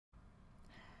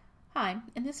Hi,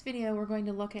 in this video we're going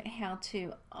to look at how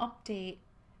to update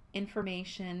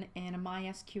information in a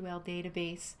MySQL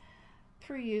database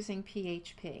through using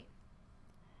PHP.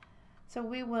 So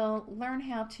we will learn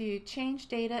how to change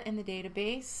data in the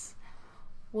database.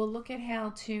 We'll look at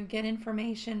how to get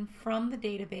information from the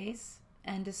database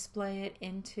and display it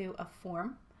into a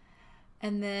form,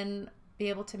 and then be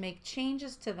able to make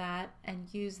changes to that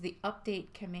and use the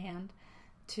update command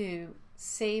to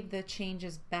save the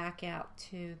changes back out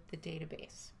to the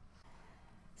database.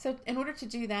 So in order to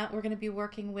do that, we're going to be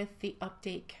working with the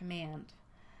update command.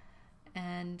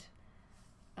 And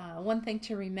one thing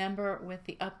to remember with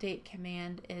the update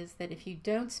command is that if you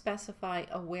don't specify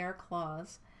a where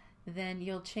clause, then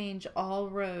you'll change all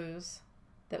rows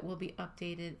that will be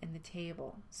updated in the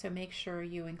table. So make sure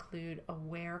you include a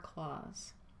where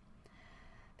clause.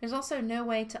 There's also no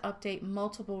way to update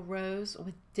multiple rows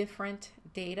with different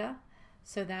data,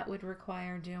 so that would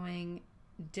require doing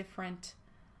different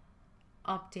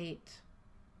update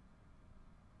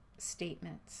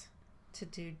statements to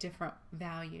do different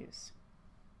values.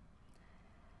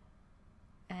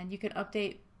 And you can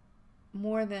update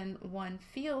more than one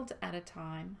field at a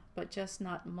time, but just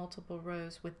not multiple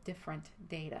rows with different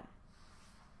data.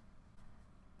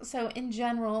 So in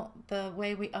general, the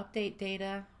way we update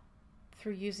data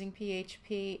through using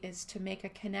PHP is to make a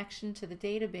connection to the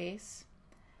database,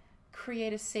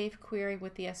 create a safe query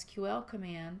with the SQL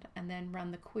command, and then run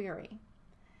the query.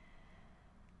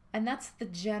 And that's the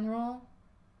general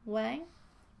way,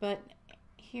 but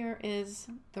here is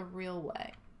the real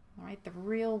way. All right, the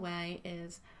real way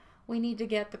is we need to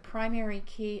get the primary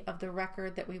key of the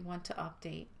record that we want to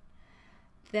update.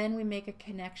 Then we make a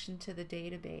connection to the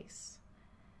database.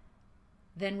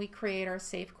 Then we create our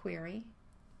safe query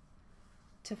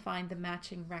to find the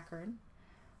matching record.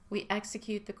 We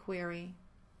execute the query.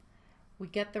 We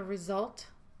get the result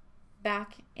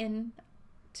back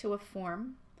into a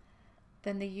form.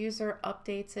 Then the user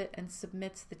updates it and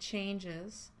submits the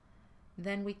changes.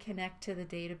 Then we connect to the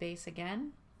database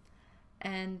again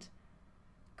and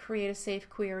create a safe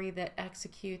query that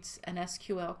executes an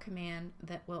SQL command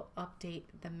that will update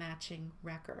the matching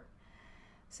record.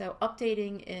 So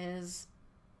updating is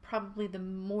probably the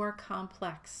more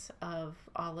complex of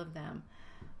all of them,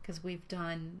 because we've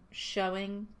done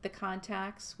showing the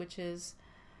contacts, which is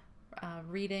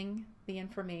reading the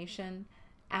information,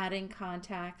 adding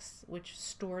contacts, which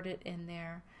stored it in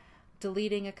there,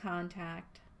 deleting a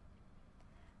contact,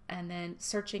 and then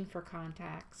searching for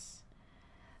contacts.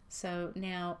 So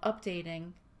now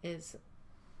updating is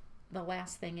the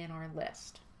last thing in our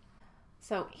list.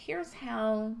 So here's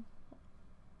how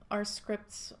our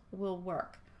scripts will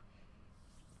work.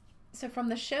 So from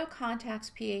the Show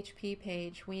Contacts PHP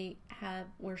page,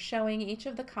 we're showing each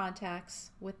of the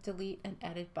contacts with delete and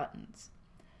edit buttons.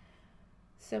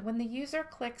 So when the user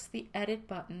clicks the edit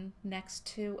button next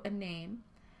to a name,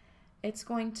 it's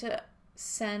going to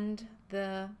send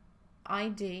the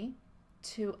ID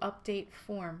to update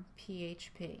form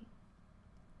PHP.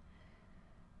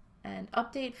 And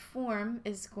update form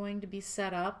is going to be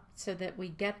set up so that we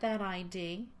get that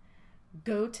ID,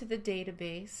 go to the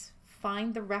database,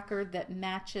 find the record that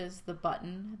matches the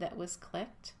button that was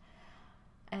clicked,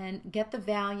 and get the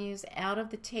values out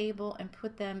of the table and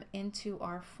put them into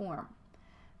our form.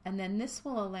 And then this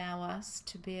will allow us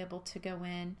to be able to go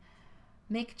in,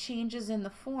 make changes in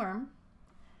the form,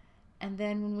 and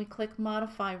then when we click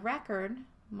Modify Record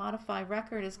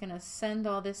is going to send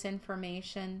all this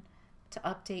information to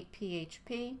Update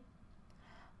PHP.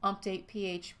 Update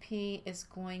PHP is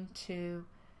going to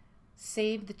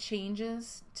save the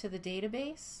changes to the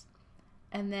database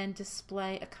and then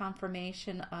display a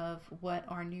confirmation of what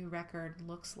our new record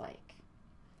looks like.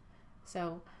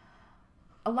 So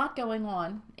a lot going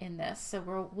on in this,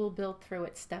 so we'll build through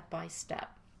it step by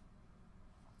step.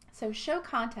 So Show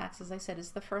Contacts, as I said,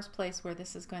 is the first place where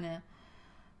this is going to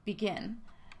begin.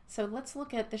 So let's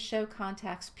look at the Show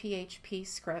Contacts PHP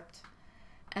script.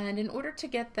 And in order to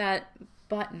get that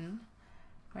button,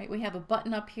 right, we have a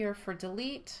button up here for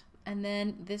delete, and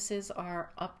then this is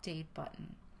our update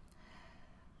button.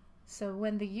 So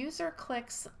when the user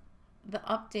clicks the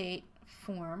update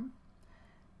form,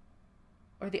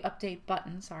 or the update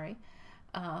button, sorry,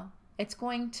 it's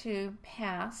going to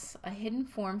pass a hidden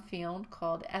form field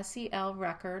called SEL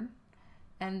Record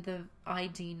and the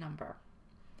ID number,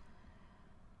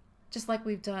 just like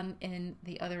we've done in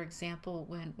the other example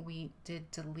when we did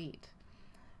delete.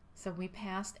 So we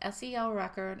passed SEL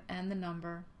Record and the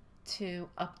number to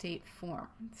update form.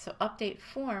 So update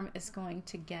form is going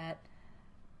to get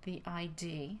the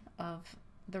ID of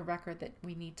the record that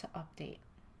we need to update.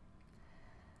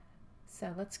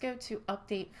 So let's go to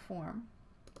update form.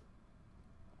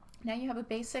 Now you have a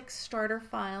basic starter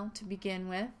file to begin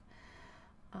with,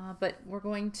 but we're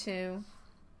going to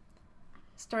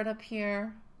start up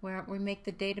here where we make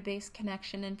the database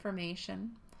connection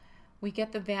information. We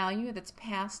get the value that's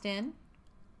passed in,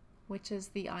 which is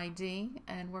the ID,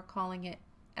 and we're calling it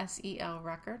SEL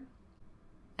Record.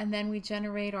 And then we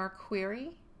generate our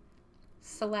query,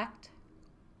 select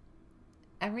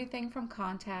everything from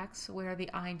contacts where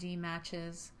the ID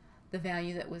matches the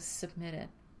value that was submitted.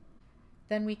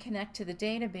 Then we connect to the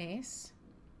database,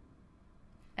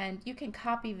 and you can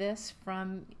copy this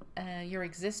from your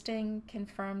existing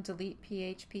confirm delete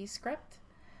PHP script,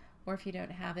 or if you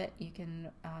don't have it, you can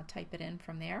type it in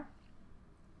from there.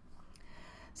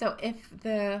 So if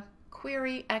the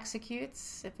query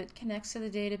executes, if it connects to the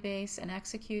database and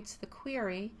executes the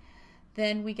query,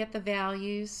 then we get the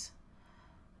values.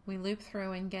 We loop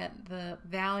through and get the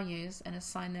values and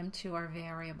assign them to our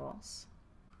variables.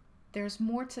 There's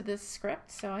more to this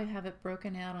script, so I have it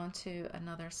broken out onto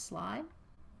another slide.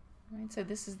 All right, so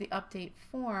this is the update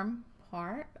form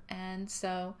part, and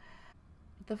so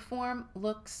the form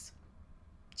looks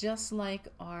just like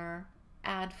our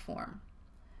add form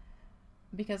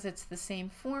because it's the same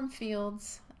form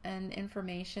fields and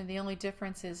information. The only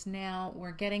difference is now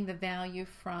we're getting the value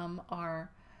from our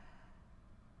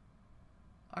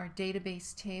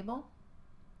database table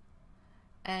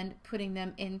and putting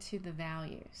them into the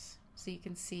values. So you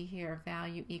can see here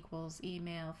value equals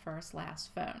email, first,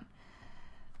 last, phone.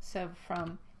 So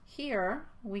from here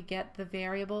we get the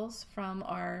variables from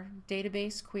our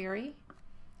database query,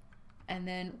 and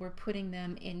then we're putting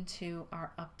them into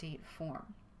our update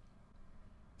form.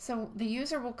 So the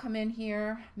user will come in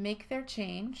here, make their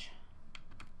change.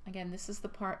 Again, this is the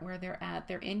part where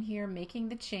they're in here making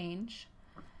the change,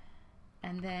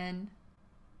 and then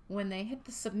when they hit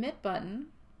the submit button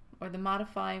or the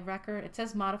modify record, it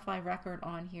says modify record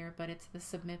on here, but it's the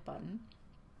submit button.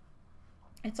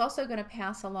 It's also going to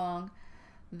pass along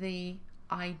the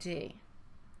ID,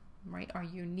 right? Our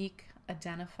unique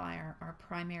identifier, our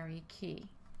primary key.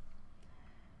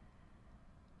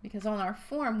 Because on our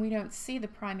form, we don't see the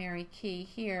primary key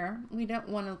here. We don't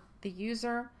want the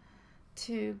user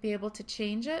to be able to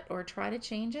change it or try to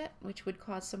change it, which would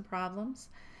cause some problems.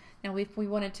 Now, if we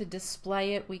wanted to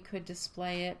display it, we could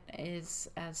display it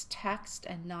as text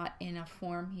and not in a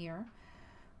form here.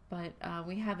 But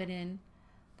we have it in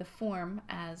the form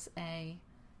as a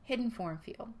hidden form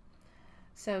field.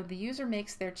 So the user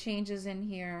makes their changes in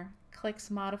here,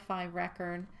 clicks modify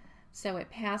record, so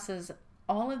it passes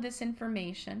all of this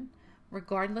information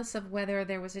regardless of whether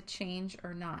there was a change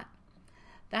or not.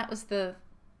 That was a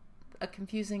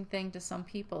confusing thing to some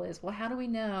people is, well, how do we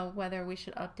know whether we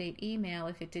should update email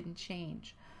if it didn't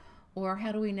change? Or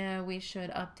how do we know we should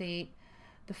update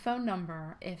the phone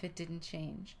number if it didn't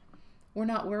change? We're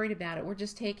not worried about it. We're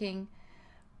just taking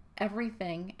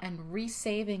everything and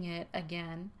resaving it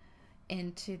again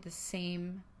into the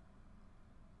same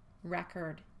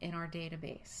record in our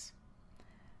database.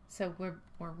 So we're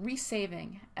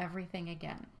resaving everything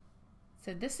again.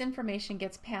 So this information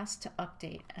gets passed to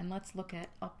update, and let's look at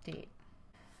update.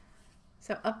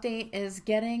 So update is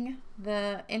getting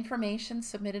the information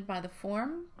submitted by the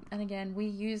form, and again, we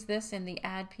use this in the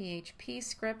add PHP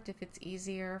script if it's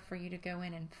easier for you to go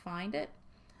in and find it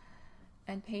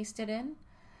and paste it in.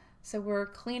 So we're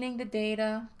cleaning the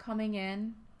data coming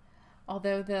in,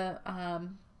 although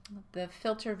the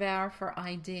filter var for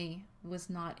ID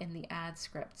was not in the add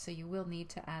script, so you will need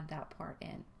to add that part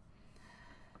in.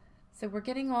 So we're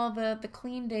getting all the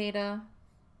clean data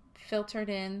filtered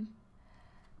in,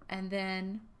 and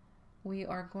then we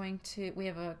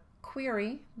have a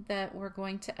query that we're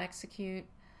going to execute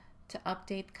to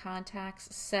update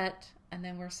contacts set, and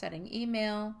then we're setting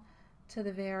email to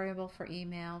the variable for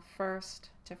email, first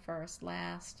to first,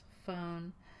 last,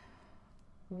 phone,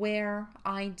 where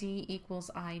ID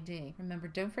equals ID. Remember,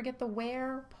 don't forget the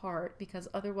where part, because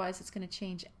otherwise it's going to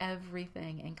change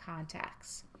everything in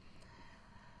contacts.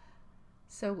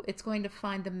 So it's going to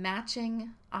find the matching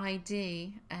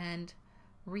ID and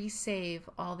resave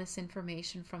all this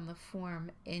information from the form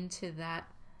into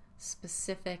that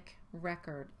specific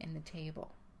record in the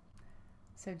table.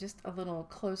 So just a little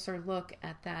closer look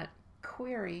at that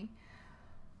query.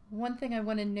 One thing I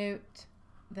want to note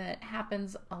that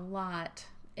happens a lot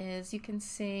is you can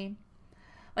see,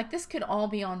 like, this could all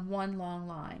be on one long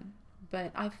line,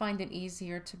 but I find it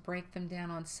easier to break them down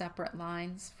on separate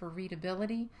lines for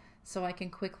readability, so I can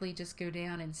quickly just go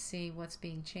down and see what's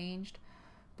being changed.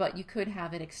 But you could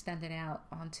have it extended out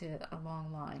onto a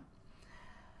long line.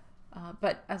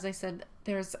 But as I said,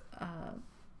 there's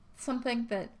something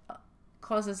that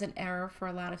causes an error for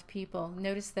a lot of people.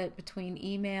 Notice that between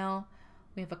email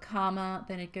We have a comma,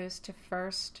 then it goes to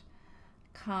first,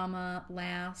 comma,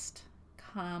 last,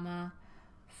 comma,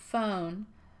 phone.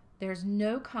 There's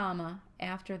no comma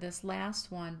after this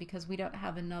last one because we don't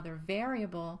have another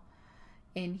variable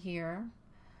in here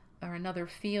or another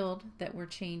field that we're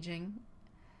changing.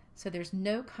 So there's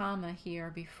no comma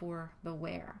here before the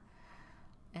where.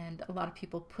 And a lot of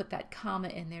people put that comma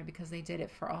in there because they did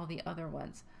it for all the other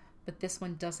ones. But this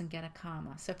one doesn't get a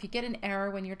comma. So if you get an error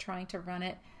when you're trying to run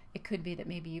it, it could be that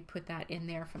maybe you put that in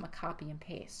there from a copy and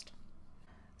paste.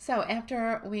 So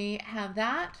after we have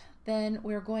that, then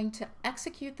we're going to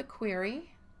execute the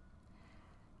query.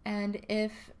 And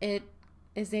if it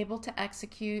is able to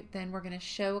execute, then we're going to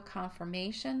show a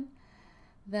confirmation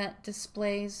that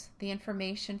displays the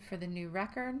information for the new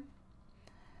record.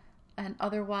 And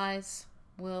otherwise,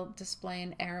 we'll display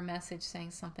an error message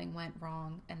saying something went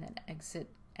wrong and then exit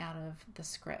out of the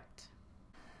script.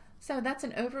 So that's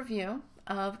an overview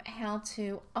of how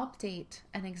to update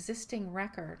an existing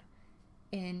record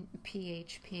in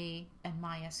PHP and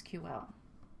MySQL.